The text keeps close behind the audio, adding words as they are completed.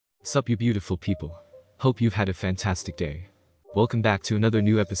Sup you beautiful people. Hope you've had a fantastic day. Welcome back to another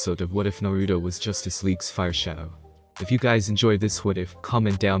new episode of What If Naruto Was Justice League's Fire Shadow. If you guys enjoy this what if,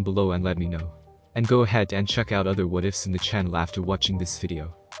 comment down below and let me know. And go ahead and check out other what ifs in the channel after watching this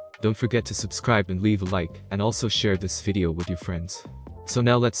video. Don't forget to subscribe and leave a like, and also share this video with your friends. So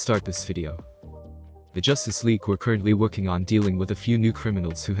now let's start this video. The Justice League were currently working on dealing with a few new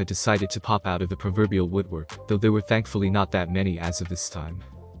criminals who had decided to pop out of the proverbial woodwork, though there were thankfully not that many as of this time.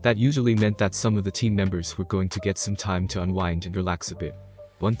 That usually meant that some of the team members were going to get some time to unwind and relax a bit.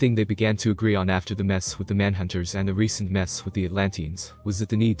 One thing they began to agree on after the mess with the Manhunters and the recent mess with the Atlanteans was that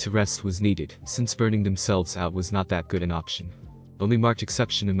the need to rest was needed, since burning themselves out was not that good an option. Only marked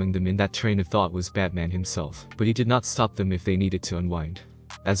exception among them in that train of thought was Batman himself, but he did not stop them if they needed to unwind.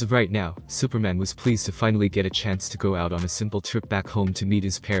 As of right now, Superman was pleased to finally get a chance to go out on a simple trip back home to meet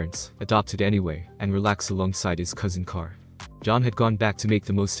his parents, adopted anyway, and relax alongside his cousin Car. John had gone back to make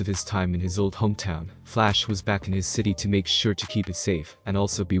the most of his time in his old hometown. Flash was back in his city to make sure to keep it safe, and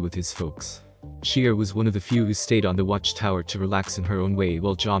also be with his folks. Sheer was one of the few who stayed on the watchtower to relax in her own way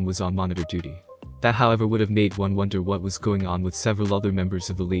while John was on monitor duty. That however would have made one wonder what was going on with several other members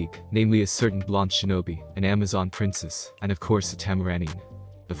of the League, namely a certain blonde shinobi, an Amazon princess, and of course a Tamaranian.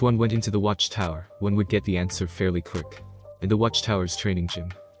 If one went into the watchtower, one would get the answer fairly quick. In the watchtower's training gym.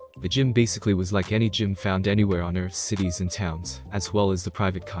 The gym basically was like any gym found anywhere on Earth's cities and towns, as well as the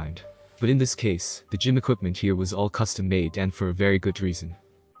private kind. But in this case, the gym equipment here was all custom made and for a very good reason.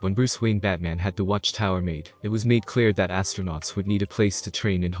 When Bruce Wayne Batman had the watchtower made, it was made clear that astronauts would need a place to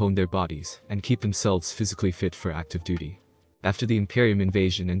train and hone their bodies, and keep themselves physically fit for active duty. After the Imperium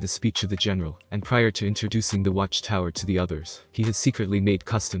invasion and the speech of the general, and prior to introducing the watchtower to the others, he had secretly made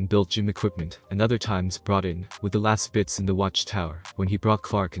custom-built gym equipment, and other times brought in, with the last bits in the watchtower, when he brought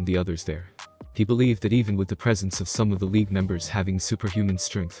Clark and the others there. He believed that even with the presence of some of the League members having superhuman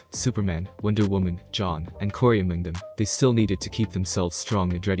strength, Superman, Wonder Woman, John, and Cory among them, they still needed to keep themselves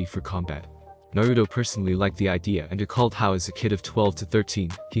strong and ready for combat. Naruto personally liked the idea and recalled how as a kid of 12 to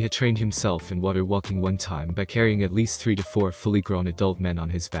 13, he had trained himself in water walking one time by carrying at least 3 to 4 fully grown adult men on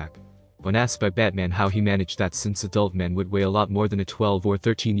his back. When asked by Batman how he managed that since adult men would weigh a lot more than a 12 or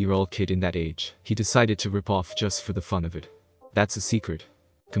 13-year-old kid in that age, he decided to rip off just for the fun of it. That's a secret.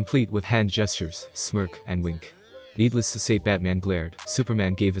 Complete with hand gestures, smirk, and wink. Needless to say Batman glared,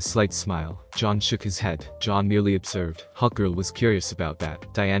 Superman gave a slight smile, John shook his head, John merely observed, Hawkgirl was curious about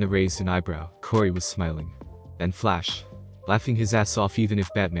that, Diana raised an eyebrow, Cory was smiling. Then Flash. Laughing his ass off even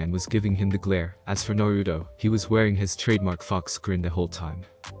if Batman was giving him the glare. As for Naruto, he was wearing his trademark fox grin the whole time.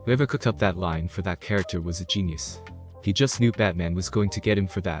 Whoever cooked up that line for that character was a genius. He just knew Batman was going to get him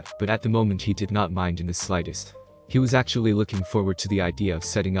for that, but at the moment he did not mind in the slightest. He was actually looking forward to the idea of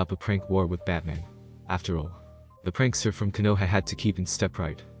setting up a prank war with Batman. After all, the prankster from Konoha had to keep in step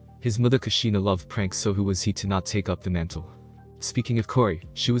right. His mother Kushina loved pranks, so who was he to not take up the mantle? Speaking of Cory,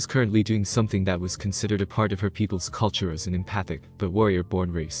 she was currently doing something that was considered a part of her people's culture as an empathic, but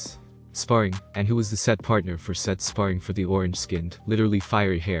warrior-born race. Sparring, and who was the set partner for said sparring for the orange-skinned, literally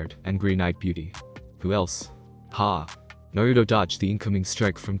fiery-haired, and green-eyed beauty? Who else? Ha! Naruto dodged the incoming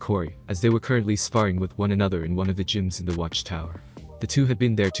strike from Cory, as they were currently sparring with one another in one of the gyms in the watchtower. The two had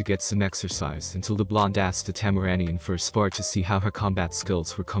been there to get some exercise until the blonde asked the Tamaranian for a spar to see how her combat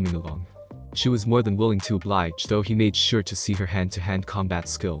skills were coming along. She was more than willing to oblige, though he made sure to see her hand-to-hand combat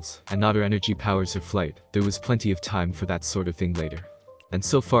skills, and not her energy powers or flight. There was plenty of time for that sort of thing later. And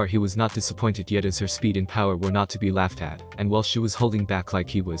so far he was not disappointed yet, as her speed and power were not to be laughed at, and while she was holding back like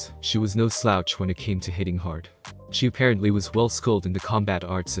he was, she was no slouch when it came to hitting hard. She apparently was well schooled in the combat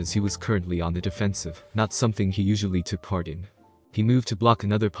arts, as he was currently on the defensive, not something he usually took part in. He moved to block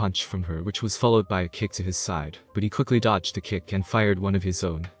another punch from her, which was followed by a kick to his side, but he quickly dodged the kick and fired one of his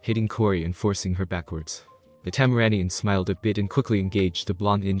own, hitting Cory and forcing her backwards. The Tamaranian smiled a bit and quickly engaged the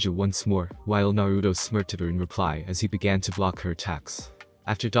blonde ninja once more, while Naruto smirked at her in reply as he began to block her attacks.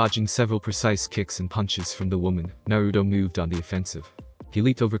 After dodging several precise kicks and punches from the woman, Naruto moved on the offensive. He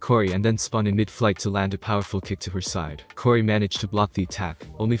leaped over Cory and then spun in mid-flight to land a powerful kick to her side. Cory managed to block the attack,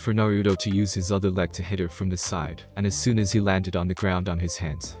 only for Naruto to use his other leg to hit her from the side, and as soon as he landed on the ground on his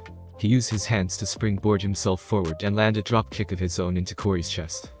hands, he used his hands to springboard himself forward and land a drop kick of his own into Cory's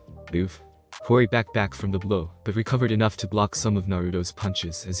chest. Move. Cory backed back from the blow, but recovered enough to block some of Naruto's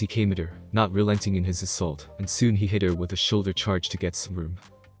punches as he came at her, not relenting in his assault, and soon he hit her with a shoulder charge to get some room.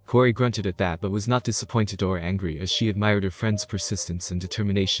 Cory grunted at that but was not disappointed or angry, as she admired her friend's persistence and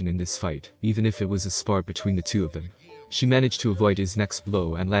determination in this fight, even if it was a spar between the two of them. She managed to avoid his next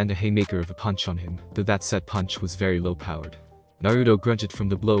blow and land a haymaker of a punch on him, though that set punch was very low-powered. Naruto grunted from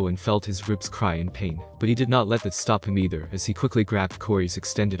the blow and felt his ribs cry in pain, but he did not let that stop him either as he quickly grabbed Korri's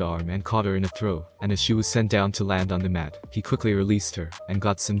extended arm and caught her in a throw, and as she was sent down to land on the mat, he quickly released her and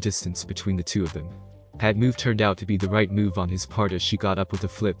got some distance between the two of them. That move turned out to be the right move on his part as she got up with a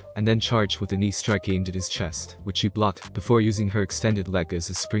flip and then charged with a knee strike aimed at his chest, which she blocked before using her extended leg as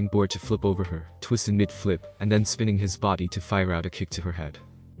a springboard to flip over her, twist in mid-flip, and then spinning his body to fire out a kick to her head.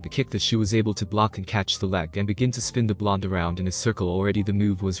 The kick that she was able to block and catch the leg and begin to spin the blonde around in a circle. Already the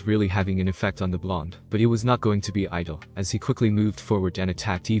move was really having an effect on the blonde, but he was not going to be idle, as he quickly moved forward and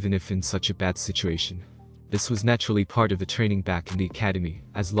attacked even if in such a bad situation. This was naturally part of the training back in the academy.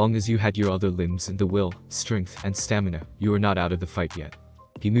 As long as you had your other limbs and the will, strength, and stamina, you were not out of the fight yet.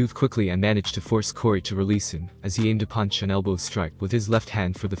 He moved quickly and managed to force Korri to release him, as he aimed a punch and elbow strike with his left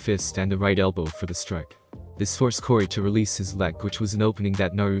hand for the fist and the right elbow for the strike. This forced Korri to release his leg, which was an opening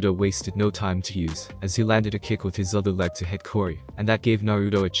that Naruto wasted no time to use, as he landed a kick with his other leg to hit Korri, and that gave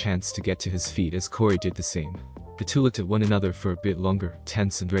Naruto a chance to get to his feet as Korri did the same. The two looked at one another for a bit longer,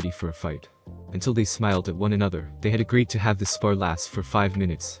 tense and ready for a fight. Until they smiled at one another. They had agreed to have the spar last for 5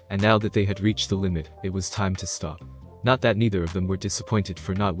 minutes, and now that they had reached the limit, it was time to stop. Not that neither of them were disappointed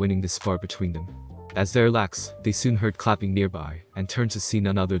for not winning the spar between them. As they relaxed, they soon heard clapping nearby, and turned to see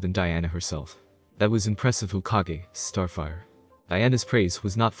none other than Diana herself. That was impressive, Hokage, Starfire. Diana's praise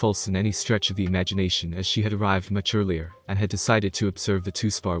was not false in any stretch of the imagination, as she had arrived much earlier, and had decided to observe the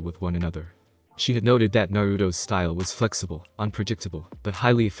two spar with one another. She had noted that Naruto's style was flexible, unpredictable, but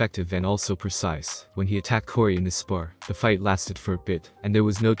highly effective and also precise. When he attacked Korri in this spar, the fight lasted for a bit, and there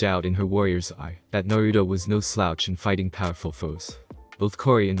was no doubt in her warrior's eye that Naruto was no slouch in fighting powerful foes. Both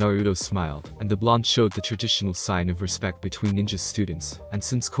Korri and Naruto smiled, and the blonde showed the traditional sign of respect between ninja students, and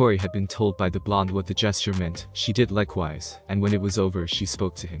since Korri had been told by the blonde what the gesture meant, she did likewise, and when it was over she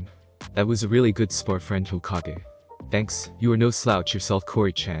spoke to him. That was a really good spar, friend Hokage. Thanks, you are no slouch yourself,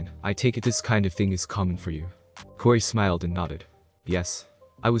 Korri-chan. I take it this kind of thing is common for you. Korri smiled and nodded. Yes.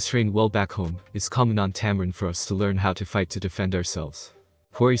 I was trained well back home. It's common on Tamarin for us to learn how to fight to defend ourselves.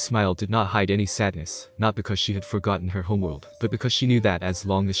 Korri's smile did not hide any sadness, not because she had forgotten her homeworld, but because she knew that as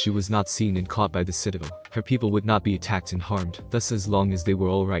long as she was not seen and caught by the Citadel, her people would not be attacked and harmed. Thus, as long as they were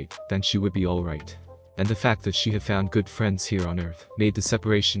alright, then she would be alright. And the fact that she had found good friends here on Earth made the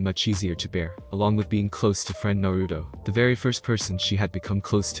separation much easier to bear, along with being close to friend Naruto, the very first person she had become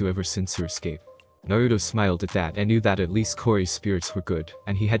close to ever since her escape. Naruto smiled at that and knew that at least Korri's spirits were good,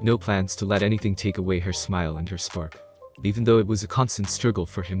 and he had no plans to let anything take away her smile and her spark. Even though it was a constant struggle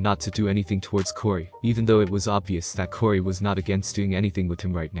for him not to do anything towards Korri, even though it was obvious that Korri was not against doing anything with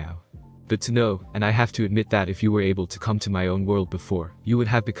him right now. Good to know, and I have to admit that if you were able to come to my own world before, you would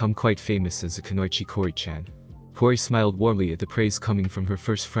have become quite famous as a Kunoichi Korri-chan. Korri smiled warmly at the praise coming from her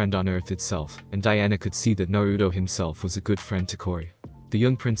first friend on Earth itself, and Diana could see that Naruto himself was a good friend to Korri. The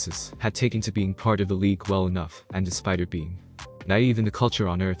young princess had taken to being part of the league well enough, and despite her being naive in the culture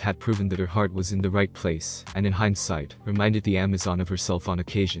on Earth, had proven that her heart was in the right place, and in hindsight, reminded the Amazon of herself on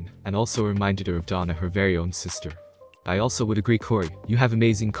occasion, and also reminded her of Donna, her very own sister. I also would agree, Korri, you have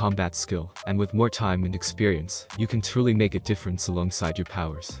amazing combat skill, and with more time and experience, you can truly make a difference alongside your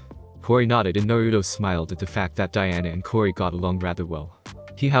powers. Korri nodded and Naruto smiled at the fact that Diana and Korri got along rather well.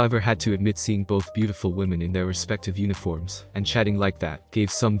 He however had to admit seeing both beautiful women in their respective uniforms, and chatting like that,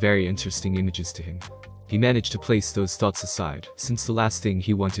 gave some very interesting images to him. He managed to place those thoughts aside, since the last thing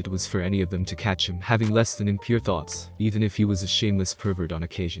he wanted was for any of them to catch him having less than impure thoughts, even if he was a shameless pervert on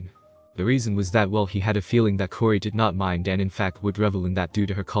occasion. The reason was that, well, he had a feeling that Korri did not mind and in fact would revel in that due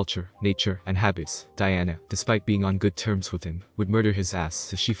to her culture, nature, and habits. Diana, despite being on good terms with him, would murder his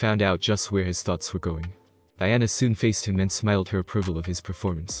ass if she found out just where his thoughts were going. Diana soon faced him and smiled her approval of his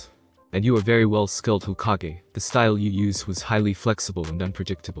performance. And you are very well skilled, Hokage. The style you used was highly flexible and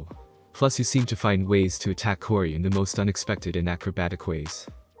unpredictable. Plus you seem to find ways to attack Korri in the most unexpected and acrobatic ways.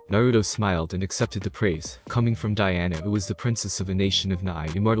 Naruto smiled and accepted the praise. Coming from Diana, who was the princess of a nation of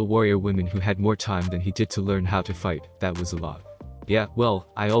 9 immortal warrior women who had more time than he did to learn how to fight, that was a lot. Yeah,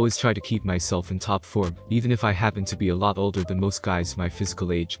 well, I always try to keep myself in top form, even if I happen to be a lot older than most guys my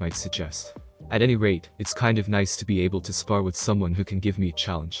physical age might suggest. At any rate, it's kind of nice to be able to spar with someone who can give me a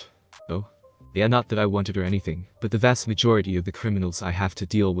challenge. Oh? Yeah, not that I wanted or anything, but the vast majority of the criminals I have to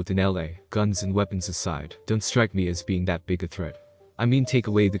deal with in LA, guns and weapons aside, don't strike me as being that big a threat. I mean, take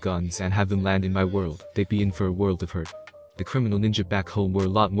away the guns and have them land in my world, they'd be in for a world of hurt. The criminal ninja back home were a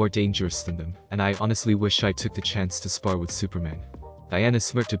lot more dangerous than them, and I honestly wish I took the chance to spar with Superman. Diana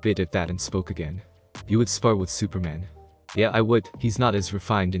smirked a bit at that and spoke again. You would spar with Superman? Yeah, I would. He's not as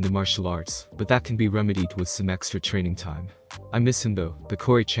refined in the martial arts, but that can be remedied with some extra training time. I miss him though, but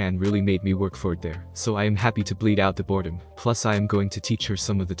Kori-chan really made me work for it there, so I am happy to bleed out the boredom, plus I am going to teach her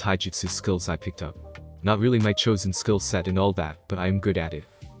some of the taijutsu skills I picked up. Not really my chosen skill set and all that, but I am good at it.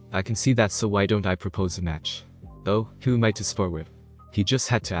 I can see that, so why don't I propose a match? Oh, who am I to spar with? He just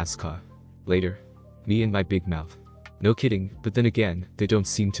had to ask her. Later. Me and my big mouth. No kidding, but then again, they don't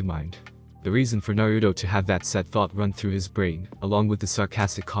seem to mind. The reason for Naruto to have that sad thought run through his brain, along with the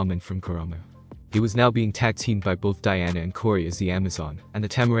sarcastic comment from Kurama. He was now being tag-teamed by both Diana and Kori as the Amazon, and the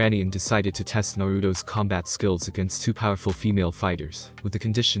Tamaranian decided to test Naruto's combat skills against two powerful female fighters, with the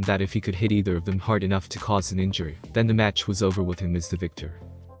condition that if he could hit either of them hard enough to cause an injury, then the match was over with him as the victor.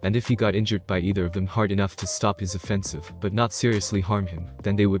 And if he got injured by either of them hard enough to stop his offensive, but not seriously harm him,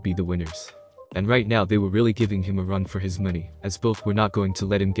 then they would be the winners. And right now they were really giving him a run for his money, as both were not going to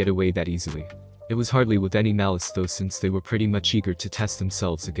let him get away that easily. It was hardly with any malice though, since they were pretty much eager to test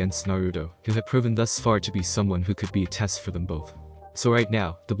themselves against Naruto, who had proven thus far to be someone who could be a test for them both. So right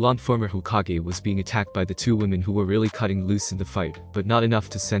now, the blonde former Hokage was being attacked by the two women who were really cutting loose in the fight, but not enough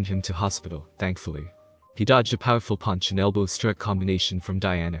to send him to hospital, thankfully. He dodged a powerful punch and elbow strike combination from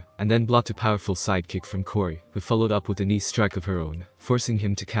Diana, and then blocked a powerful side kick from Kori, who followed up with a knee strike of her own, forcing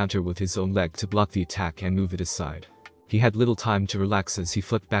him to counter with his own leg to block the attack and move it aside. He had little time to relax as he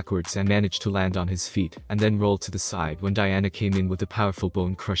flipped backwards and managed to land on his feet, and then rolled to the side when Diana came in with a powerful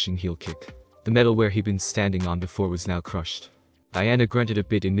bone-crushing heel kick. The metal where he'd been standing on before was now crushed. Diana grunted a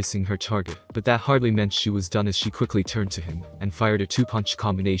bit in missing her target, but that hardly meant she was done as she quickly turned to him, and fired a two-punch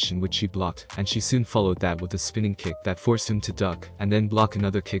combination which he blocked, and she soon followed that with a spinning kick that forced him to duck, and then block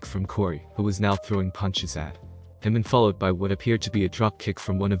another kick from Kori, who was now throwing punches at him, and followed by what appeared to be a drop kick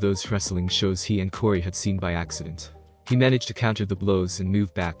from one of those wrestling shows he and Kori had seen by accident. He managed to counter the blows and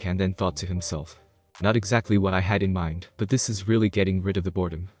move back, and then thought to himself, not exactly what I had in mind, but this is really getting rid of the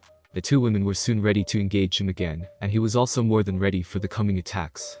boredom. The two women were soon ready to engage him again, and he was also more than ready for the coming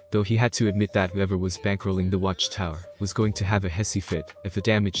attacks, though he had to admit that whoever was bankrolling the watchtower was going to have a hissy fit if the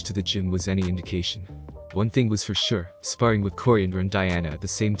damage to the gym was any indication. One thing was for sure, sparring with Coriander and Diana at the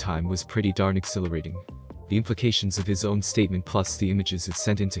same time was pretty darn exhilarating. The implications of his own statement plus the images it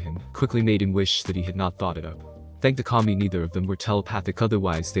sent into him quickly made him wish that he had not thought it up. Thank the kami neither of them were telepathic,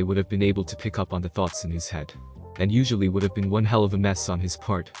 otherwise they would have been able to pick up on the thoughts in his head. And usually would have been one hell of a mess on his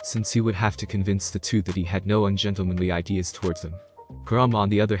part, since he would have to convince the two that he had no ungentlemanly ideas towards them. Kurama on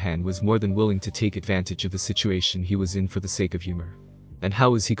the other hand was more than willing to take advantage of the situation he was in for the sake of humor. And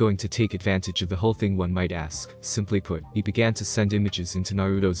how was he going to take advantage of the whole thing, one might ask? Simply put, he began to send images into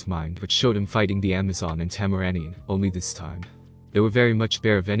Naruto's mind which showed him fighting the Amazon and Tamaranian, only this time they were very much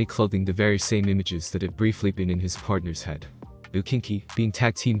bare of any clothing, the very same images that had briefly been in his partner's head. Ukinki, being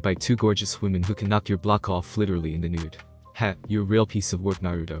tag-teamed by two gorgeous women who can knock your block off literally in the nude. Ha, you're a real piece of work,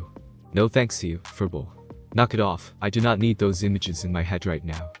 Naruto. No thanks to you, furball. Knock it off, I do not need those images in my head right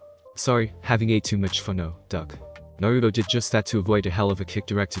now. Sorry, having ate too much fun, oh, duck. Naruto did just that to avoid a hell of a kick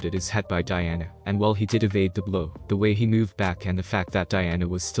directed at his head by Diana, and while he did evade the blow, the way he moved back and the fact that Diana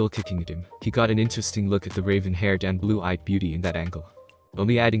was still kicking at him, he got an interesting look at the raven-haired and blue-eyed beauty in that angle,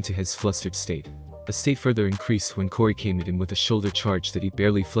 only adding to his flustered state. The state further increased when Kori came at him with a shoulder charge that he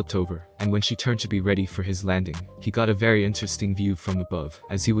barely flipped over, and when she turned to be ready for his landing, he got a very interesting view from above,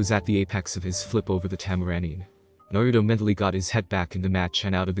 as he was at the apex of his flip over the Tamaranian. Naruto mentally got his head back in the match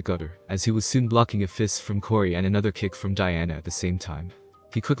and out of the gutter, as he was soon blocking a fist from Kori and another kick from Diana at the same time.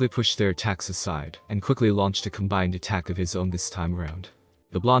 He quickly pushed their attacks aside, and quickly launched a combined attack of his own this time around.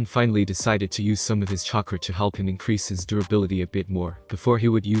 The blonde finally decided to use some of his chakra to help him increase his durability a bit more, before he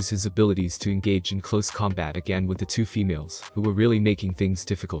would use his abilities to engage in close combat again with the two females, who were really making things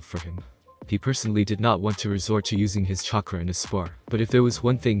difficult for him. He personally did not want to resort to using his chakra in a spar, but if there was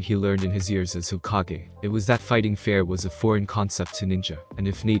one thing he learned in his years as Hokage, it was that fighting fair was a foreign concept to ninja, and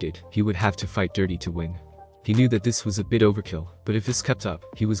if needed, he would have to fight dirty to win. He knew that this was a bit overkill, but if this kept up,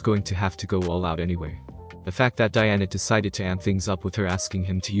 he was going to have to go all out anyway. The fact that Diana decided to amp things up with her asking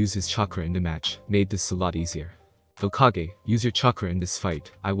him to use his chakra in the match made this a lot easier. Hokage, use your chakra in this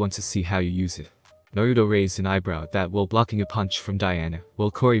fight, I want to see how you use it. Naruto raised an eyebrow at that while blocking a punch from Diana,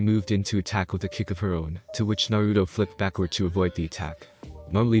 while Kori moved in to attack with a kick of her own, to which Naruto flipped backward to avoid the attack.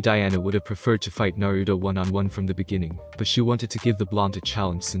 Normally Diana would have preferred to fight Naruto one-on-one from the beginning, but she wanted to give the blonde a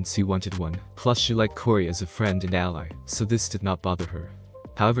challenge since he wanted one, plus she liked Kori as a friend and ally, so this did not bother her.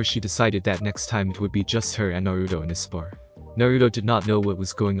 However, she decided that next time it would be just her and Naruto in a spar. Naruto did not know what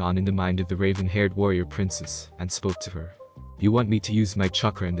was going on in the mind of the raven-haired warrior princess, and spoke to her. You want me to use my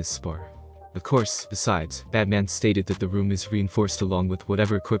chakra in this spar? Of course, besides, Batman stated that the room is reinforced along with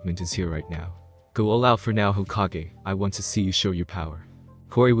whatever equipment is here right now. Go all out for now, Hokage, I want to see you show your power.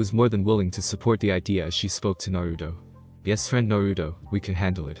 Kori was more than willing to support the idea as she spoke to Naruto. Yes, friend Naruto, we can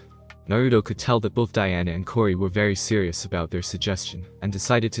handle it. Naruto could tell that both Diana and Kori were very serious about their suggestion, and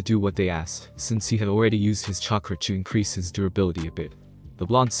decided to do what they asked, since he had already used his chakra to increase his durability a bit. The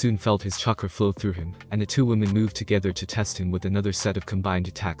blonde soon felt his chakra flow through him, and the two women moved together to test him with another set of combined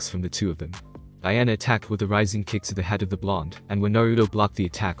attacks from the two of them. Diana attacked with a rising kick to the head of the blonde, and when Naruto blocked the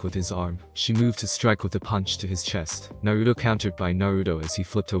attack with his arm, she moved to strike with a punch to his chest. Naruto countered by Naruto as he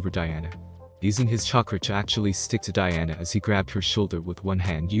flipped over Diana. Using his chakra to actually stick to Diana as he grabbed her shoulder with one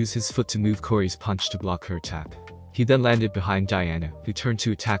hand, used his foot to move Kori's punch to block her attack. He then landed behind Diana, who turned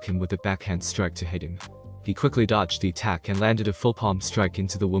to attack him with a backhand strike to hit him. He quickly dodged the attack and landed a full palm strike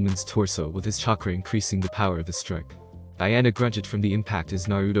into the woman's torso with his chakra increasing the power of the strike. Diana grunted from the impact as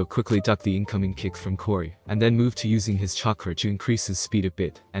Naruto quickly ducked the incoming kick from Kori, and then moved to using his chakra to increase his speed a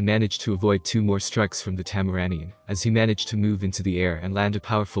bit, and managed to avoid two more strikes from the Tamaranian, as he managed to move into the air and land a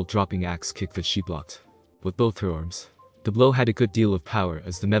powerful dropping axe kick that she blocked with both her arms. The blow had a good deal of power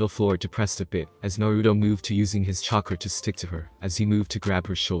as the metal floor depressed a bit, as Naruto moved to using his chakra to stick to her, as he moved to grab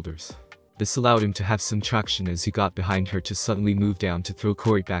her shoulders. This allowed him to have some traction as he got behind her to suddenly move down to throw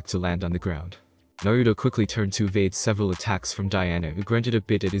Kori back to land on the ground. Naruto quickly turned to evade several attacks from Diana, who grunted a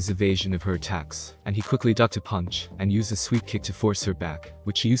bit at his evasion of her attacks, and he quickly ducked a punch, and used a sweep kick to force her back,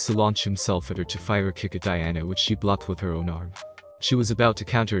 which he used to launch himself at her to fire a kick at Diana, which she blocked with her own arm. She was about to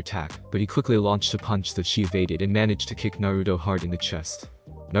counterattack, but he quickly launched a punch that she evaded and managed to kick Naruto hard in the chest.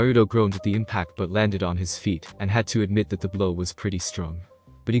 Naruto groaned at the impact but landed on his feet, and had to admit that the blow was pretty strong.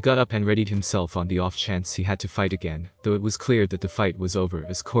 But he got up and readied himself on the off chance he had to fight again, though it was clear that the fight was over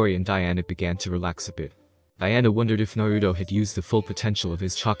as Kori and Diana began to relax a bit. Diana wondered if Naruto had used the full potential of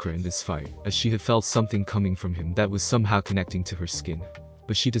his chakra in this fight, as she had felt something coming from him that was somehow connecting to her skin.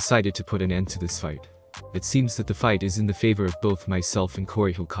 But she decided to put an end to this fight. It seems that the fight is in the favor of both myself and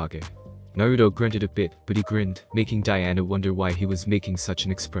Kori Hokage. Naruto grunted a bit, but he grinned, making Diana wonder why he was making such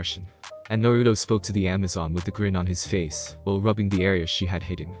an expression. And Naruto spoke to the Amazon with a grin on his face, while rubbing the area she had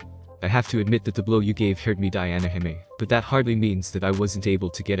hit him. I have to admit that the blow you gave hurt me, Diana Hime, but that hardly means that I wasn't able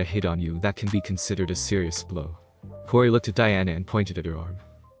to get a hit on you that can be considered a serious blow. Kori looked at Diana and pointed at her arm.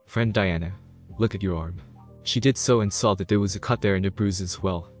 Friend Diana, look at your arm. She did so and saw that there was a cut there and a bruise as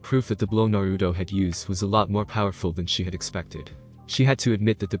well, proof that the blow Naruto had used was a lot more powerful than she had expected. She had to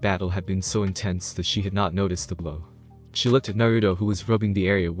admit that the battle had been so intense that she had not noticed the blow. She looked at Naruto, who was rubbing the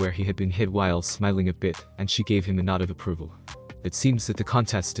area where he had been hit while smiling a bit, and she gave him a nod of approval. It seems that the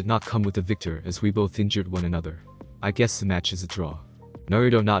contest did not come with a victor as we both injured one another. I guess the match is a draw.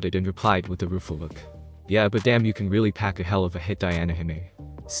 Naruto nodded and replied with a rueful look. Yeah, but damn, you can really pack a hell of a hit, Diana Hime.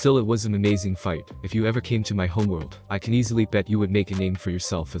 Still, it was an amazing fight. If you ever came to my homeworld, I can easily bet you would make a name for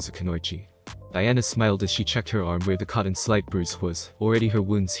yourself as a kunoichi. Diana smiled as she checked her arm where the cut and slight bruise was. Already her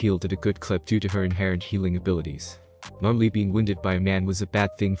wounds healed at a good clip due to her inherent healing abilities. Normally being wounded by a man was a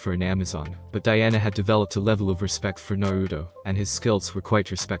bad thing for an Amazon, but Diana had developed a level of respect for Naruto, and his skills were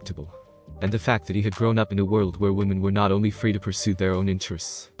quite respectable. And the fact that he had grown up in a world where women were not only free to pursue their own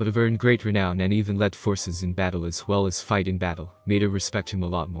interests, but have earned great renown and even led forces in battle as well as fight in battle, made her respect him a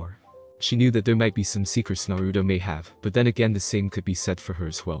lot more. She knew that there might be some secrets Naruto may have, but then again the same could be said for her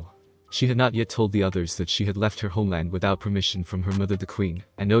as well. She had not yet told the others that she had left her homeland without permission from her mother the queen,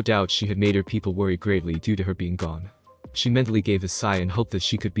 and no doubt she had made her people worry greatly due to her being gone. She mentally gave a sigh and hoped that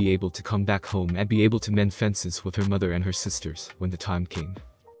she could be able to come back home and be able to mend fences with her mother and her sisters when the time came.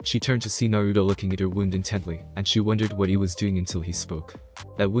 She turned to see Naruto looking at her wound intently, and she wondered what he was doing until he spoke.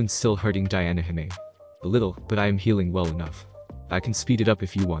 That wound's still hurting, Diana Hime. A little, but I am healing well enough. I can speed it up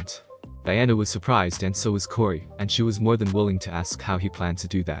if you want. Diana was surprised and so was Kori, and she was more than willing to ask how he planned to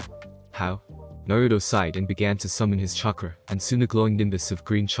do that. How? Naruto sighed and began to summon his chakra, and soon a glowing nimbus of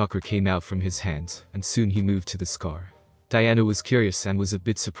green chakra came out from his hands, and soon he moved to the scar. Diana was curious and was a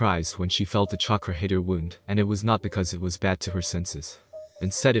bit surprised when she felt the chakra hit her wound, and it was not because it was bad to her senses.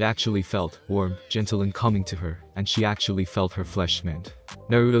 Instead, it actually felt warm, gentle and calming to her, and she actually felt her flesh mend.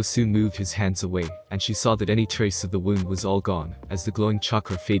 Naruto soon moved his hands away, and she saw that any trace of the wound was all gone, as the glowing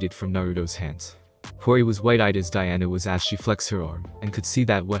chakra faded from Naruto's hands. Kori was wide-eyed as Diana was as she flexed her arm, and could see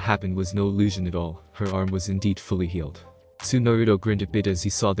that what happened was no illusion at all, her arm was indeed fully healed. Soon Naruto grinned a bit as he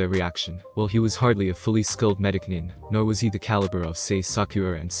saw their reaction. Well, he was hardly a fully skilled medic nin, nor was he the caliber of say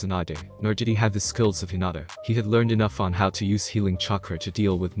Sakura and Tsunade, nor did he have the skills of Hinata. He had learned enough on how to use healing chakra to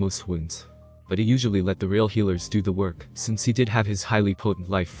deal with most wounds. But he usually let the real healers do the work, since he did have his highly potent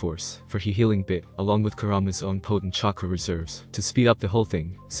life force, for he healing bit, along with Kurama's own potent chakra reserves, to speed up the whole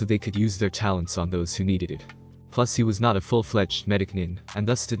thing, so they could use their talents on those who needed it. Plus he was not a full-fledged medic nin, and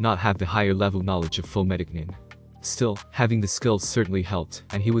thus did not have the higher level knowledge of full medic nin. Still, having the skills certainly helped,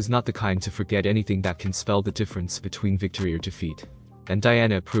 and he was not the kind to forget anything that can spell the difference between victory or defeat. And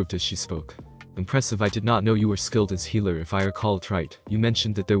Diana approved as she spoke. Impressive. I did not know you were skilled as healer. If I recall it right, you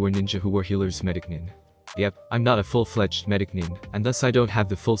mentioned that there were ninja who were healers. Medic nin. Yep, I'm not a full-fledged medic nin, and thus I don't have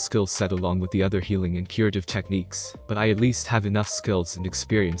the full skill set along with the other healing and curative techniques, but I at least have enough skills and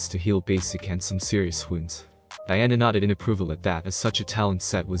experience to heal basic and some serious wounds. Diana nodded in approval at that, as such a talent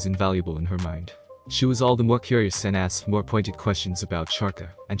set was invaluable in her mind. She was all the more curious and asked more pointed questions about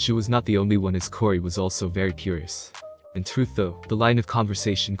chakra, and she was not the only one, as Cory was also very curious. In truth though, the line of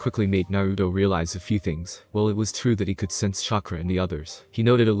conversation quickly made Naruto realize a few things. While it was true that he could sense chakra in the others, he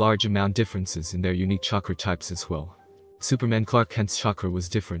noted a large amount differences in their unique chakra types as well. Superman Clark Kent's chakra was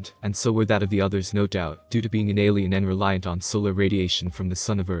different, and so were that of the others, no doubt, due to being an alien and reliant on solar radiation from the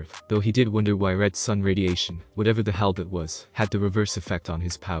sun of Earth, though he did wonder why red sun radiation, whatever the hell that was, had the reverse effect on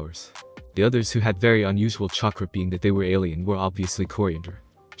his powers. The others who had very unusual chakra, being that they were alien, were obviously Coriander,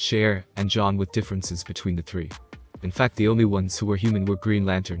 Cher, and John, with differences between the three. In fact, the only ones who were human were Green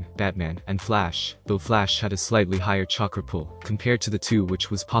Lantern, Batman, and Flash, though Flash had a slightly higher chakra pull compared to the two, which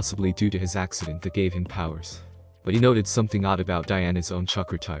was possibly due to his accident that gave him powers. But he noted something odd about Diana's own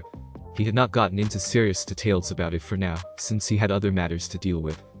chakra type. He had not gotten into serious details about it for now, since he had other matters to deal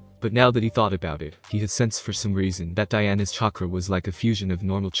with. But now that he thought about it, he had sensed for some reason that Diana's chakra was like a fusion of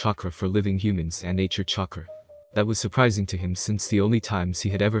normal chakra for living humans and nature chakra. That was surprising to him, since the only times he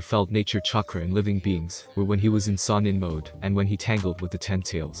had ever felt nature chakra in living beings were when he was in Sanin mode and when he tangled with the 10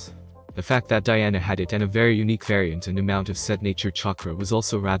 tails. The fact that Diana had it, and a very unique variant and amount of said nature chakra, was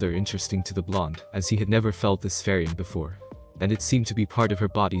also rather interesting to the blonde, as he had never felt this variant before. And it seemed to be part of her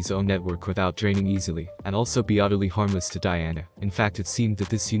body's own network without draining easily, and also be utterly harmless to Diana. In fact, it seemed that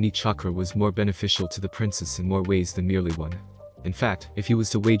this unique chakra was more beneficial to the princess in more ways than merely one. In fact, if he was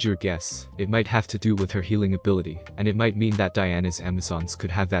to wager a guess, it might have to do with her healing ability, and it might mean that Diana's Amazons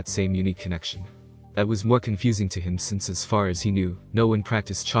could have that same unique connection. That was more confusing to him, since as far as he knew, no one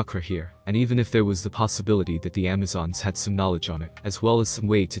practiced chakra here, and even if there was the possibility that the Amazons had some knowledge on it, as well as some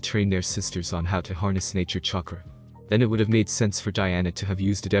way to train their sisters on how to harness nature chakra, then it would have made sense for Diana to have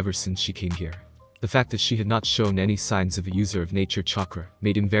used it ever since she came here. The fact that she had not shown any signs of a user of nature chakra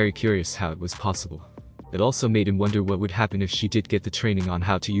made him very curious how it was possible. It also made him wonder what would happen if she did get the training on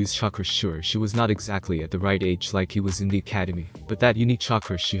how to use chakra. Sure, she was not exactly at the right age like he was in the academy, but that unique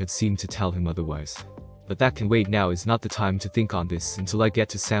chakra she had seemed to tell him otherwise. But that can wait. Now is not the time to think on this until I get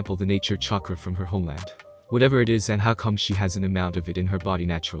to sample the nature chakra from her homeland. Whatever it is, and how come she has an amount of it in her body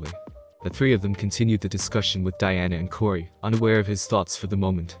naturally. The three of them continued the discussion with Diana and Cory, unaware of his thoughts for the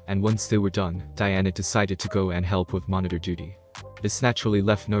moment, and once they were done, Diana decided to go and help with monitor duty. This naturally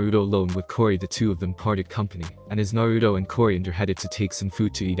left Naruto alone with Cory. The two of them parted company, and as Naruto and Coriander headed to take some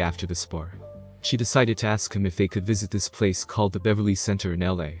food to eat after the spar, she decided to ask him if they could visit this place called the Beverly Center in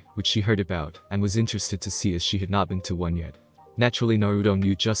LA, which she heard about, and was interested to see as she had not been to one yet. Naturally, Naruto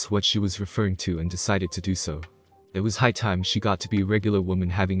knew just what she was referring to and decided to do so. It was high time she got to be a regular woman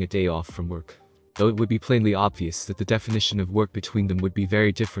having a day off from work. Though it would be plainly obvious that the definition of work between them would be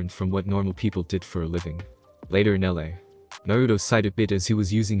very different from what normal people did for a living. Later in LA, Naruto sighed a bit as he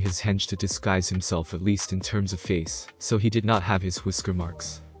was using his henge to disguise himself, at least in terms of face, so he did not have his whisker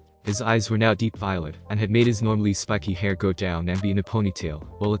marks. His eyes were now deep violet, and had made his normally spiky hair go down and be in a ponytail,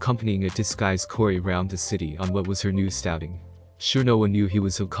 while accompanying a disguised Cory around the city on what was her newest outing. Sure, no one knew he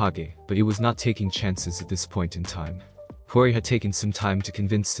was Hokage, but he was not taking chances at this point in time. Cory had taken some time to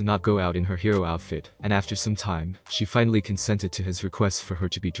convince to not go out in her hero outfit, and after some time, she finally consented to his request for her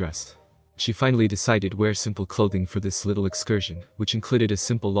to be dressed. She finally decided wear simple clothing for this little excursion, which included a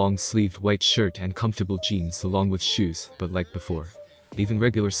simple long-sleeved white shirt and comfortable jeans along with shoes, but like before, even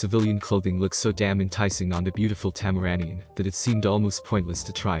regular civilian clothing looked so damn enticing on the beautiful Tamaranian that it seemed almost pointless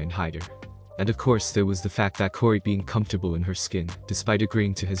to try and hide her. And of course there was the fact that Cory, being comfortable in her skin, despite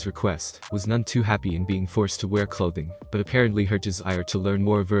agreeing to his request, was none too happy in being forced to wear clothing, but apparently her desire to learn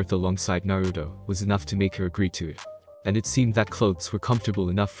more of Earth alongside Naruto was enough to make her agree to it. And it seemed that clothes were comfortable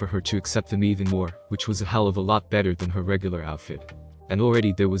enough for her to accept them even more, which was a hell of a lot better than her regular outfit. And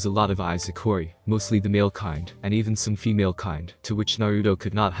already there was a lot of eyes at Cory, mostly the male kind, and even some female kind, to which Naruto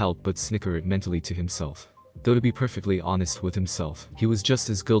could not help but snicker it mentally to himself. Though to be perfectly honest with himself, he was just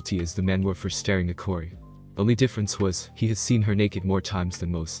as guilty as the men were for staring at Cory. Only difference was, he had seen her naked more times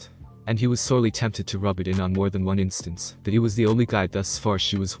than most. And he was sorely tempted to rub it in on more than one instance, that he was the only guy thus far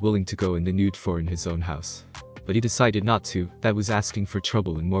she was willing to go in the nude for in his own house. But he decided not to. That was asking for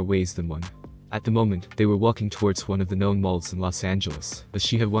trouble in more ways than one. At the moment, they were walking towards one of the known malls in Los Angeles, as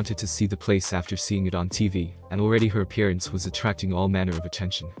she had wanted to see the place after seeing it on TV, and already her appearance was attracting all manner of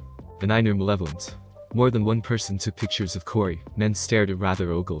attention. Benign or malevolent? More than one person took pictures of Corey. Men stared at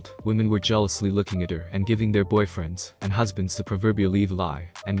rather ogled. Women were jealously looking at her and giving their boyfriends and husbands the proverbial evil eye,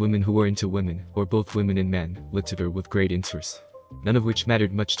 and women who were into women, or both women and men, looked at her with great interest. None of which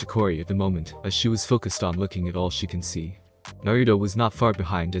mattered much to Corey at the moment, as she was focused on looking at all she can see. Naruto was not far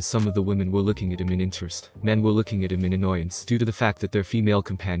behind, as some of the women were looking at him in interest. Men were looking at him in annoyance due to the fact that their female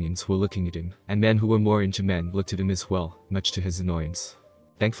companions were looking at him, and men who were more into men looked at him as well, much to his annoyance.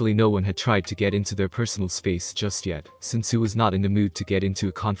 Thankfully no one had tried to get into their personal space just yet, since he was not in the mood to get into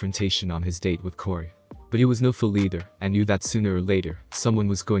a confrontation on his date with Corey. But he was no fool either, and knew that sooner or later, someone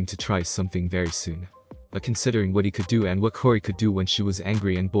was going to try something very soon. But considering what he could do and what Corey could do when she was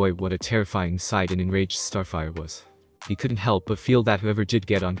angry, and boy what a terrifying sight an enraged Starfire was. He couldn't help but feel that whoever did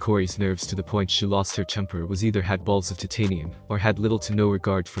get on Corey's nerves to the point she lost her temper was either had balls of titanium, or had little to no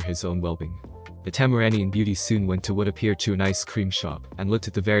regard for his own well-being. The Tamaranian beauty soon went to what appeared to an ice cream shop, and looked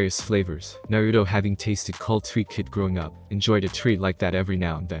at the various flavors. Naruto, having tasted cold treat kid growing up, enjoyed a treat like that every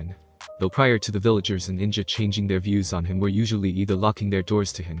now and then. Though prior to the villagers and ninja changing their views on him were usually either locking their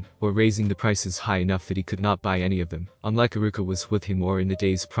doors to him, or raising the prices high enough that he could not buy any of them, unlike Iruka was with him or in the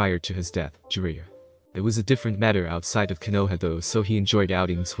days prior to his death, Jiraiya. It was a different matter outside of Konoha though, so he enjoyed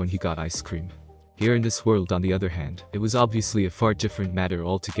outings when he got ice cream. Here in this world on the other hand, it was obviously a far different matter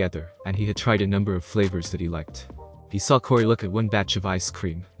altogether, and he had tried a number of flavors that he liked. He saw Corey look at one batch of ice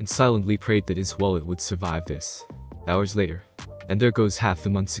cream, and silently prayed that his wallet would survive this. Hours later. And there goes half the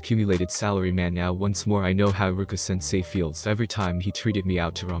month's accumulated salary. Man, now once more I know how Iruka-sensei feels every time he treated me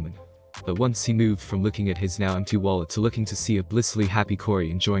out to ramen. But once he moved from looking at his now empty wallet to looking to see a blissfully happy Corey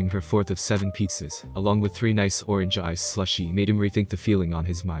enjoying her fourth of 7 pizzas, along with 3 nice orange ice slushy, made him rethink the feeling on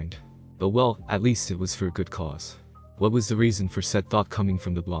his mind. But well, at least it was for a good cause. What was the reason for said thought coming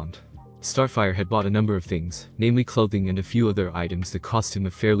from the blonde? Starfire had bought a number of things, namely clothing and a few other items that cost him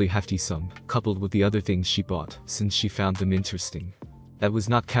a fairly hefty sum, coupled with the other things she bought, since she found them interesting. That was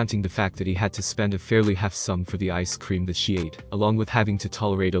not counting the fact that he had to spend a fairly hefty sum for the ice cream that she ate, along with having to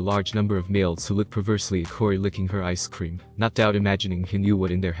tolerate a large number of males who looked perversely at Corey licking her ice cream, not doubt imagining he knew what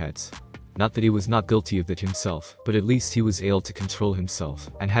in their heads. Not that he was not guilty of that himself, but at least he was able to control himself,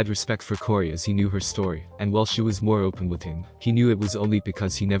 and had respect for Corey as he knew her story, and while she was more open with him, he knew it was only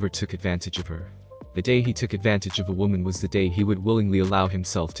because he never took advantage of her. The day he took advantage of a woman was the day he would willingly allow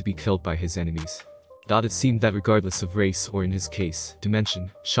himself to be killed by his enemies. It seemed that regardless of race or in his case, dimension,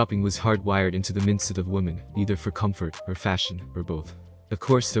 shopping was hardwired into the mindset of women, either for comfort, or fashion, or both. Of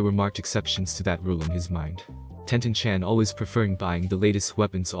course there were marked exceptions to that rule in his mind. Tenten-chan always preferring buying the latest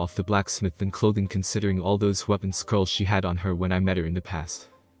weapons off the blacksmith than clothing, considering all those weapon scrolls she had on her when I met her in the past.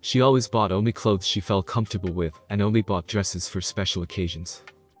 She always bought only clothes she felt comfortable with, and only bought dresses for special occasions.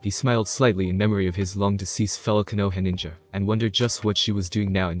 He smiled slightly in memory of his long-deceased fellow Konoha ninja, and wondered just what she was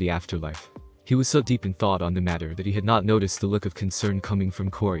doing now in the afterlife. He was so deep in thought on the matter that he had not noticed the look of concern coming from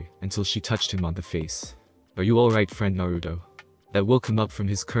Corey, until she touched him on the face. "Are you alright, friend Naruto?" That woke him up from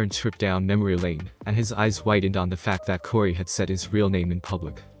his current trip down memory lane, and his eyes widened on the fact that Corey had said his real name in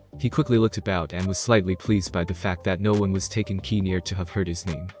public. He quickly looked about and was slightly pleased by the fact that no one was taking keen ear to have heard his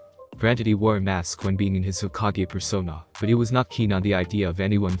name. Granted, he wore a mask when being in his Hokage persona, but he was not keen on the idea of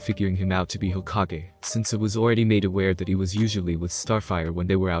anyone figuring him out to be Hokage, since it was already made aware that he was usually with Starfire when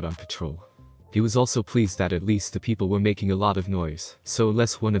they were out on patrol. He was also pleased that at least the people were making a lot of noise, so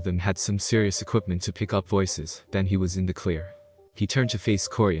unless one of them had some serious equipment to pick up voices, then he was in the clear. He turned to face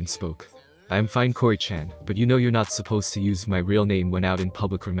Corey and spoke. "I am fine, Corey-chan, but you know you're not supposed to use my real name when out in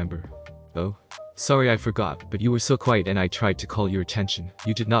public, remember?" "Oh? Sorry, I forgot, but you were so quiet and I tried to call your attention.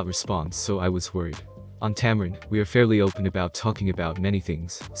 You did not respond, so I was worried. On Tamarin, we are fairly open about talking about many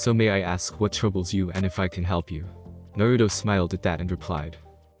things, so may I ask what troubles you and if I can help you?" Naruto smiled at that and replied.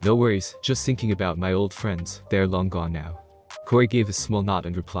 "No worries, just thinking about my old friends, they are long gone now." Corey gave a small nod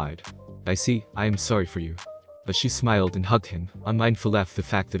and replied. "I see, I am sorry for you." But she smiled and hugged him, unmindful of the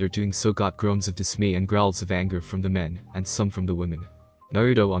fact that her doing so got groans of dismay and growls of anger from the men, and some from the women.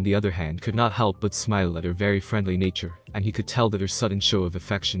 Naruto on the other hand could not help but smile at her very friendly nature, and he could tell that her sudden show of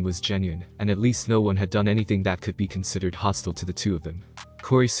affection was genuine, and at least no one had done anything that could be considered hostile to the two of them.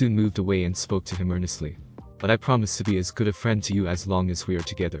 Corey soon moved away and spoke to him earnestly. "But I promise to be as good a friend to you as long as we are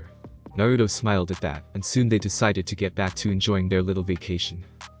together." Naruto smiled at that, and soon they decided to get back to enjoying their little vacation.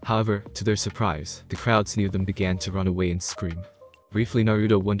 However, to their surprise, the crowds near them began to run away and scream. Briefly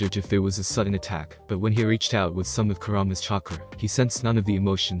Naruto wondered if there was a sudden attack, but when he reached out with some of Kurama's chakra, he sensed none of the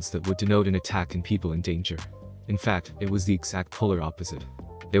emotions that would denote an attack and people in danger. In fact, it was the exact polar opposite.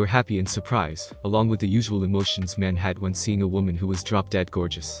 They were happy and surprised, along with the usual emotions men had when seeing a woman who was drop-dead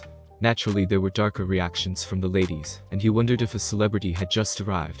gorgeous. Naturally, there were darker reactions from the ladies, and he wondered if a celebrity had just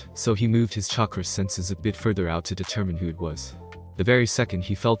arrived, so he moved his chakra senses a bit further out to determine who it was. The very second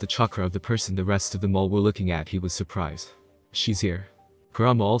he felt the chakra of the person the rest of them all were looking at, he was surprised. She's here.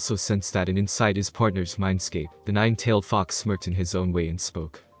 Kurama also sensed that, and inside his partner's mindscape, the nine-tailed fox smirked in his own way and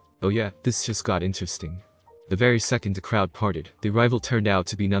spoke. Oh yeah, this just got interesting. The very second the crowd parted, the arrival turned out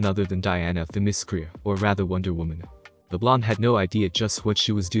to be none other than Diana the Miscreant, or rather Wonder Woman. The blonde had no idea just what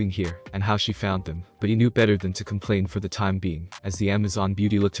she was doing here, and how she found them, but he knew better than to complain for the time being, as the Amazon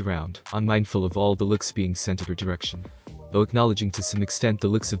beauty looked around, unmindful of all the looks being sent at her direction. Though acknowledging to some extent the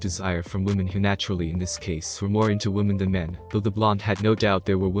looks of desire from women who naturally in this case were more into women than men, though the blonde had no doubt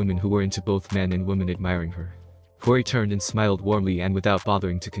there were women who were into both men and women admiring her. Corey turned and smiled warmly, and without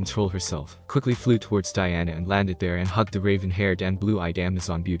bothering to control herself, quickly flew towards Diana and landed there and hugged the raven-haired and blue-eyed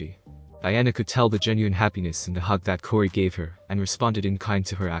Amazon beauty. Diana could tell the genuine happiness in the hug that Corey gave her, and responded in kind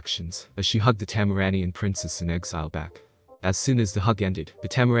to her actions, as she hugged the Tamaranian princess in exile back. As soon as the hug ended, the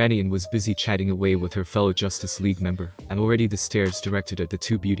Tamaranian was busy chatting away with her fellow Justice League member, and already the stares directed at the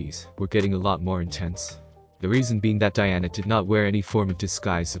two beauties were getting a lot more intense. The reason being that Diana did not wear any form of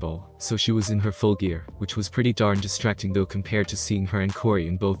disguise at all, so she was in her full gear, which was pretty darn distracting, though compared to seeing her and Corey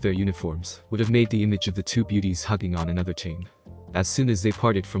in both their uniforms, would have made the image of the two beauties hugging on another tame. As soon as they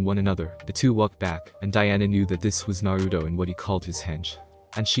parted from one another, the two walked back, and Diana knew that this was Naruto and what he called his henge.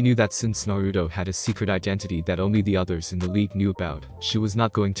 And she knew that since Naruto had a secret identity that only the others in the league knew about, she was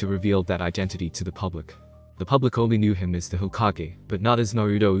not going to reveal that identity to the public. The public only knew him as the Hokage, but not as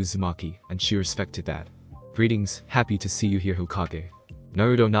Naruto Uzumaki, and she respected that. Greetings, happy to see you here, Hokage.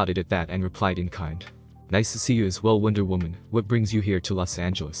 Naruto nodded at that and replied in kind. Nice to see you as well, Wonder Woman. What brings you here to Los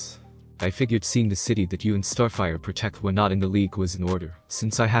Angeles? I figured seeing the city that you and Starfire protect when not in the league was in order,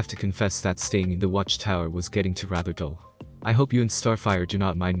 since I have to confess that staying in the watchtower was getting to rather dull. I hope you and Starfire do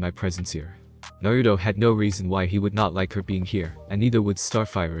not mind my presence here. Naruto had no reason why he would not like her being here, and neither would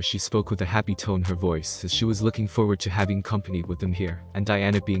Starfire, as she spoke with a happy tone in her voice, as she was looking forward to having company with them here, and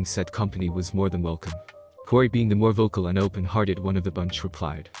Diana being said company was more than welcome. Corey, being the more vocal and open-hearted one of the bunch,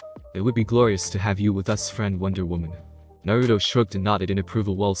 replied. It would be glorious to have you with us, friend Wonder Woman. Naruto shrugged and nodded in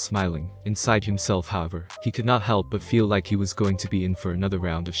approval while smiling. Inside himself, however, he could not help but feel like he was going to be in for another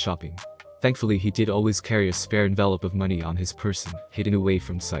round of shopping. Thankfully, he did always carry a spare envelope of money on his person, hidden away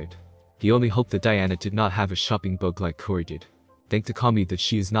from sight. He only hoped that Diana did not have a shopping bug like Corey did. Thank the Kami that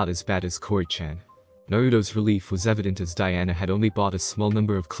she is not as bad as Corey-chan. Naruto's relief was evident, as Diana had only bought a small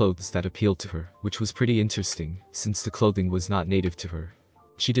number of clothes that appealed to her, which was pretty interesting, since the clothing was not native to her.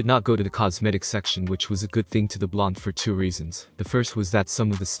 She did not go to the cosmetic section, which was a good thing to the blonde for two reasons. The first was that some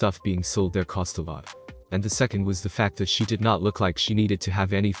of the stuff being sold there cost a lot. And the second was the fact that she did not look like she needed to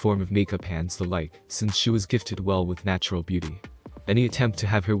have any form of makeup hands the like, since she was gifted well with natural beauty. Any attempt to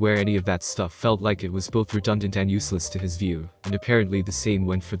have her wear any of that stuff felt like it was both redundant and useless to his view, and apparently the same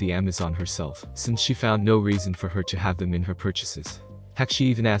went for the Amazon herself, since she found no reason for her to have them in her purchases. Heck, she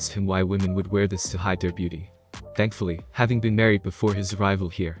even asked him why women would wear this to hide their beauty. Thankfully, having been married before his arrival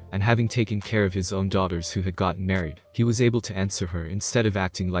here, and having taken care of his own daughters who had gotten married, he was able to answer her instead of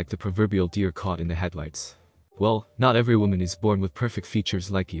acting like the proverbial deer caught in the headlights. Well, not every woman is born with perfect features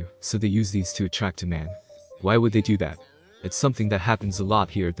like you, so they use these to attract a man. Why would they do that? It's something that happens a lot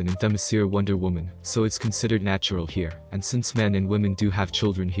here than in Themyscira, Wonder Woman, so it's considered natural here, and since men and women do have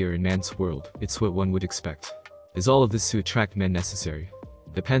children here in man's world, it's what one would expect. Is all of this to attract men necessary?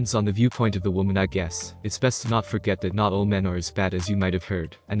 Depends on the viewpoint of the woman, I guess. It's best to not forget that not all men are as bad as you might have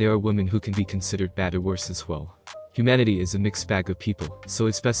heard, and there are women who can be considered bad or worse as well. Humanity is a mixed bag of people, so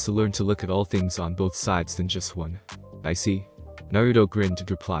it's best to learn to look at all things on both sides than just one. I see. Naruto grinned and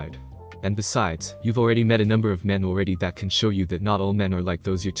replied. And besides, you've already met a number of men already that can show you that not all men are like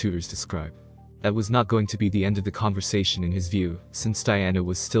those your tutors describe. That was not going to be the end of the conversation in his view, since Diana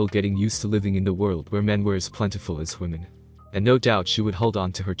was still getting used to living in the world where men were as plentiful as women. And no doubt she would hold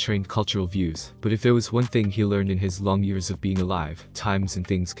on to her trained cultural views, but if there was one thing he learned in his long years of being alive, times and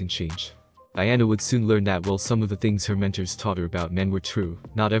things can change. Diana would soon learn that while some of the things her mentors taught her about men were true,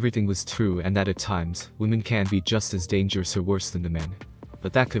 not everything was true, and that at times, women can be just as dangerous or worse than the men.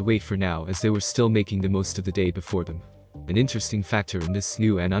 But that could wait for now, as they were still making the most of the day before them. An interesting factor in this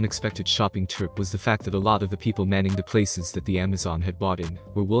new and unexpected shopping trip was the fact that a lot of the people manning the places that the Amazon had bought in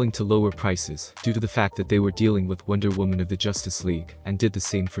were willing to lower prices, due to the fact that they were dealing with Wonder Woman of the Justice League, and did the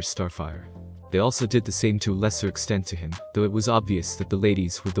same for Starfire. They also did the same to a lesser extent to him, though it was obvious that the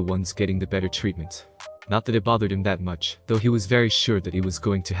ladies were the ones getting the better treatment. Not that it bothered him that much, though he was very sure that he was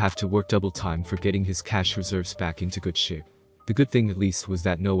going to have to work double time for getting his cash reserves back into good shape. The good thing at least was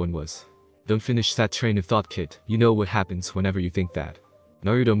that no one was. Don't finish that train of thought, kid. You know what happens whenever you think that.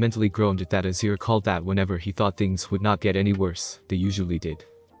 Naruto mentally groaned at that as he recalled that whenever he thought things would not get any worse, they usually did.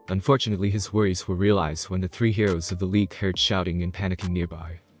 Unfortunately, his worries were realized when the three heroes of the league heard shouting and panicking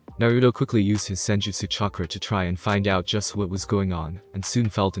nearby. Naruto quickly used his senjutsu chakra to try and find out just what was going on, and soon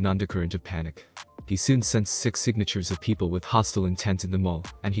felt an undercurrent of panic. He soon sensed 6 signatures of people with hostile intent in the mall,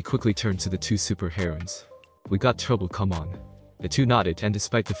 and he quickly turned to the 2 super heroines. "We got trouble, come on." The 2 nodded, and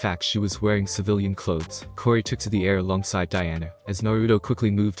despite the fact she was wearing civilian clothes, Kori took to the air alongside Diana, as Naruto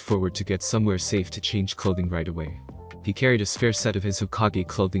quickly moved forward to get somewhere safe to change clothing right away. He carried a spare set of his Hokage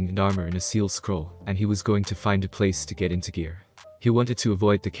clothing and armor in a sealed scroll, and he was going to find a place to get into gear. He wanted to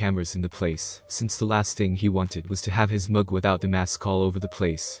avoid the cameras in the place, since the last thing he wanted was to have his mug without the mask all over the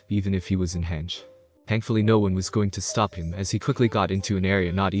place, even if he was in Henge. Thankfully no one was going to stop him as he quickly got into an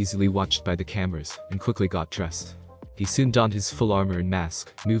area not easily watched by the cameras, and quickly got dressed. He soon donned his full armor and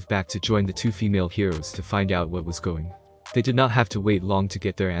mask, moved back to join the 2 female heroes to find out what was going. They did not have to wait long to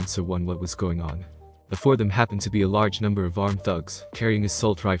get their answer on what was going on. Before them happened to be a large number of armed thugs, carrying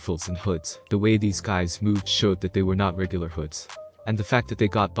assault rifles and hoods. The way these guys moved showed that they were not regular hoods. And the fact that they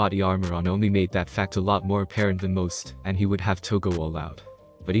got body armor on only made that fact a lot more apparent than most, and he would have to go all out.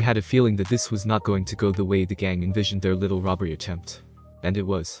 But he had a feeling that this was not going to go the way the gang envisioned their little robbery attempt. And it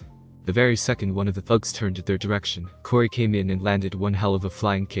was. The very second one of the thugs turned at their direction, Kori came in and landed one hell of a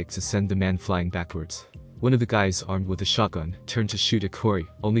flying kick to send the man flying backwards. One of the guys armed with a shotgun turned to shoot at Kori,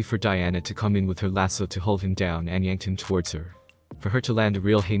 only for Diana to come in with her lasso to hold him down and yanked him towards her. For her to land a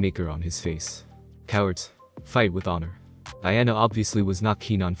real haymaker on his face. Cowards. Fight with honor. Diana obviously was not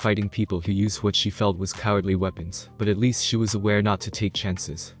keen on fighting people who used what she felt was cowardly weapons, but at least she was aware not to take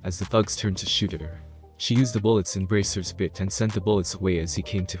chances, as the thugs turned to shoot at her. She used the bullets in Bracer's bit and sent the bullets away as he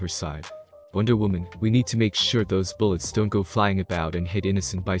came to her side. Wonder Woman, we need to make sure those bullets don't go flying about and hit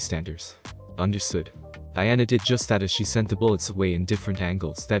innocent bystanders. Understood. Diana did just that as she sent the bullets away in different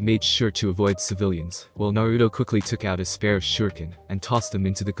angles that made sure to avoid civilians, while Naruto quickly took out a spare of shuriken and tossed them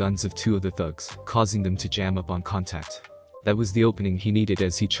into the guns of 2 of the thugs, causing them to jam up on contact. That was the opening he needed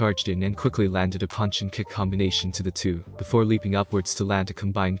as he charged in and quickly landed a punch and kick combination to the 2, before leaping upwards to land a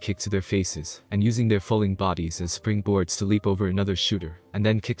combined kick to their faces, and using their falling bodies as springboards to leap over another shooter, and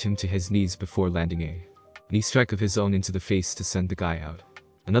then kicked him to his knees before landing a knee strike of his own into the face to send the guy out.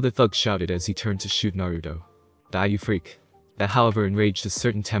 Another thug shouted as he turned to shoot Naruto. "Die, you freak." That however enraged a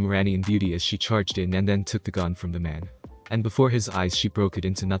certain Tamaranian beauty as she charged in and then took the gun from the man. And before his eyes she broke it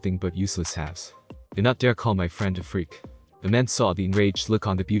into nothing but useless halves. "Do not dare call my friend a freak." The man saw the enraged look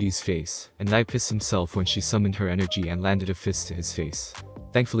on the beauty's face, and nigh pissed himself when she summoned her energy and landed a fist to his face.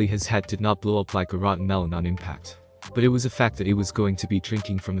 Thankfully his head did not blow up like a rotten melon on impact. But it was a fact that he was going to be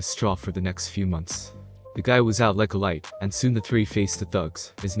drinking from a straw for the next few months. The guy was out like a light, and soon the 3 faced the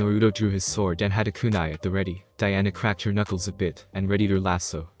thugs, as Naruto drew his sword and had a kunai at the ready. Diana cracked her knuckles a bit and readied her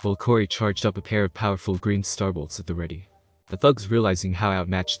lasso, while Kori charged up a pair of powerful green starbolts at the ready. The thugs, realizing how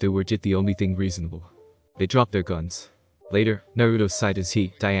outmatched they were, did the only thing reasonable. They dropped their guns. Later, Naruto sighed as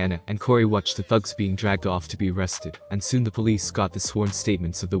he, Diana, and Kori watched the thugs being dragged off to be arrested, and soon the police got the sworn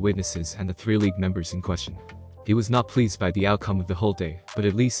statements of the witnesses and the 3 league members in question. He was not pleased by the outcome of the whole day, but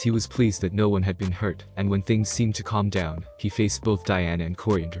at least he was pleased that no one had been hurt, and when things seemed to calm down, he faced both Diana and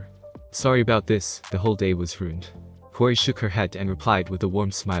Kori and her. "Sorry about this, the whole day was ruined." Kori shook her head and replied with a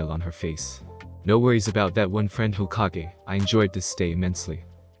warm smile on her face. "No worries about that one, friend Hokage, I enjoyed this day immensely."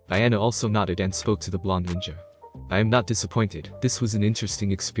 Diana also nodded and spoke to the blonde ninja. "I am not disappointed, this was an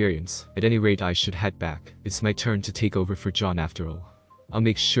interesting experience. At any rate I should head back, it's my turn to take over for John after all. I'll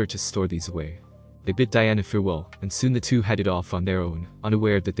make sure to store these away." They bid Diana farewell, and soon the 2 headed off on their own,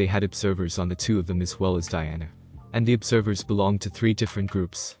 unaware that they had observers on the 2 of them as well as Diana. And the observers belonged to 3 different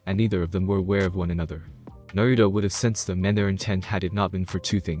groups, and neither of them were aware of one another. Naruto would have sensed them and their intent had it not been for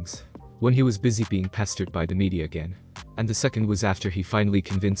 2 things. One, he was busy being pestered by the media again. And the second was after he finally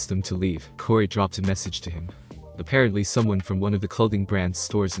convinced them to leave, Kori dropped a message to him. Apparently someone from one of the clothing brand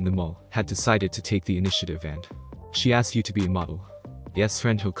stores in the mall had decided to take the initiative and she asked you to be a model. Yes,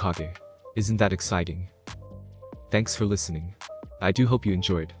 friend Hokage. Isn't that exciting? Thanks for listening. I do hope you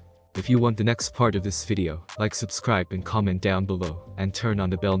enjoyed. If you want the next part of this video, like, subscribe and comment down below, and turn on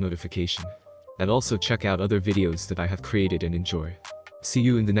the bell notification. And also check out other videos that I have created and enjoy. See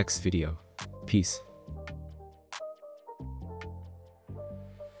you in the next video. Peace.